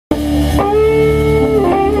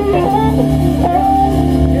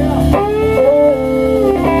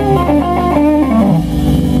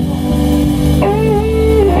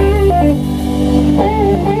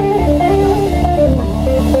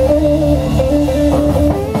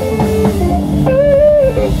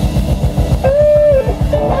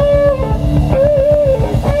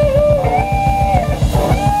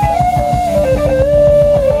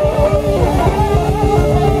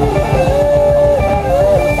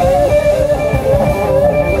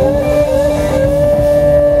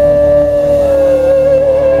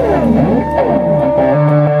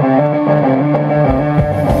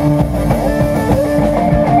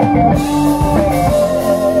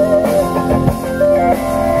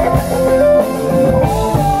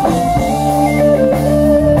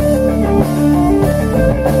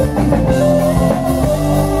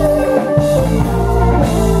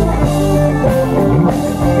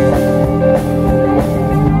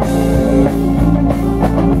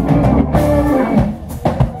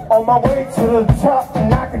way to the top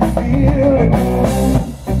and I can feel it.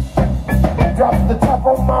 Drop the top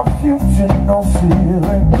on my future, no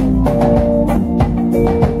ceiling.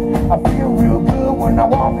 I feel real good when I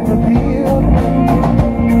walk in the building.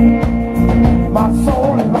 My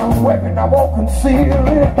soul is my weapon, I won't conceal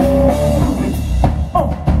it.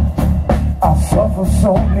 I suffer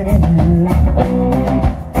so many years.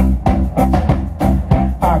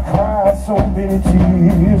 I cried so many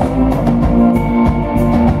tears.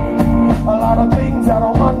 A lot of things I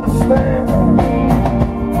don't understand,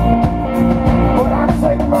 but I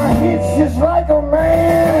take my hits just like a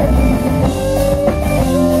man.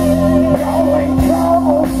 Y'all ain't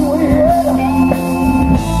come to it.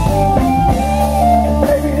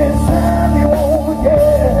 Maybe this time you won't forget.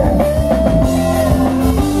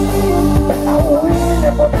 I will win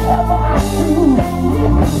it whatever I choose,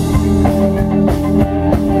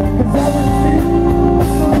 'cause I refuse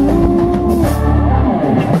to lose.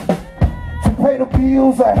 To pay the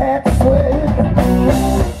bills I had to sweat.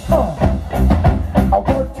 I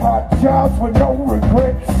worked hard jobs with no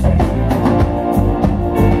regrets.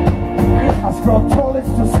 I scrub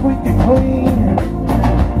toilets to squeak it clean,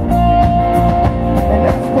 and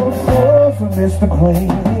that's those girls who miss the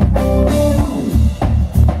clean.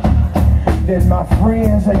 Then my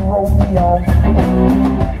friends, they wrote me off,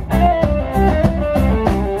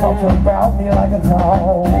 talking about me like a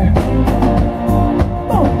dog.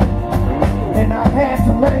 And I had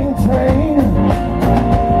to maintain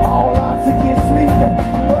all odds against me,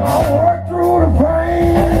 but I worked through the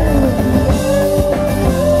pain.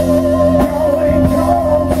 Y'all ain't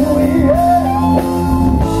come to it yet.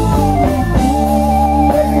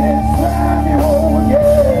 Maybe this time you won't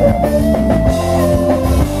forget.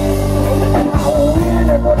 I will win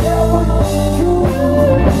it whatever you choose,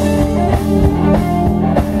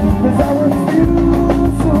 'cause I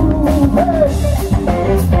refuse to lose. Hey.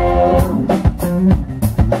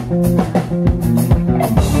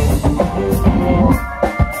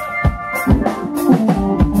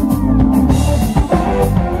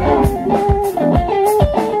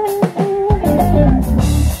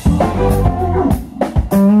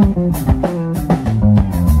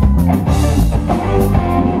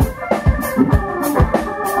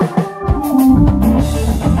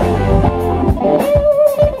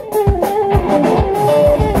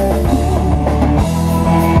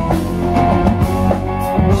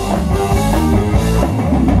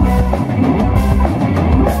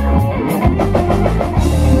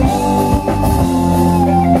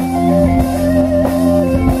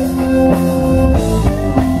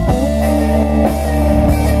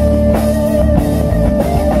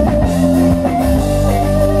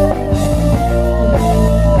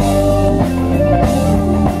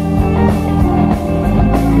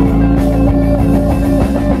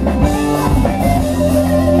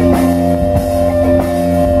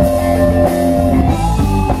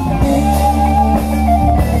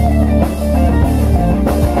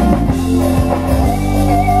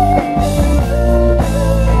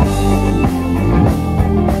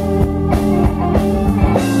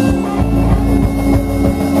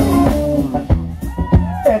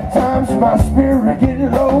 My spirit get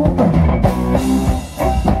low,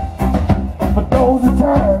 but those are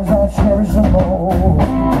times I cherish them more,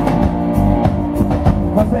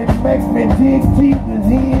 'cause they make me dig deep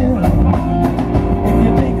within. If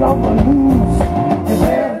you think I'm gonna lose, you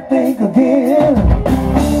better think again.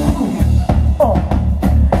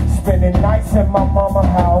 Spending nights at my mama's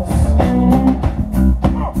house,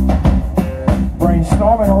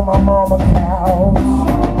 brainstorming on my mama's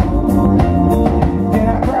couch.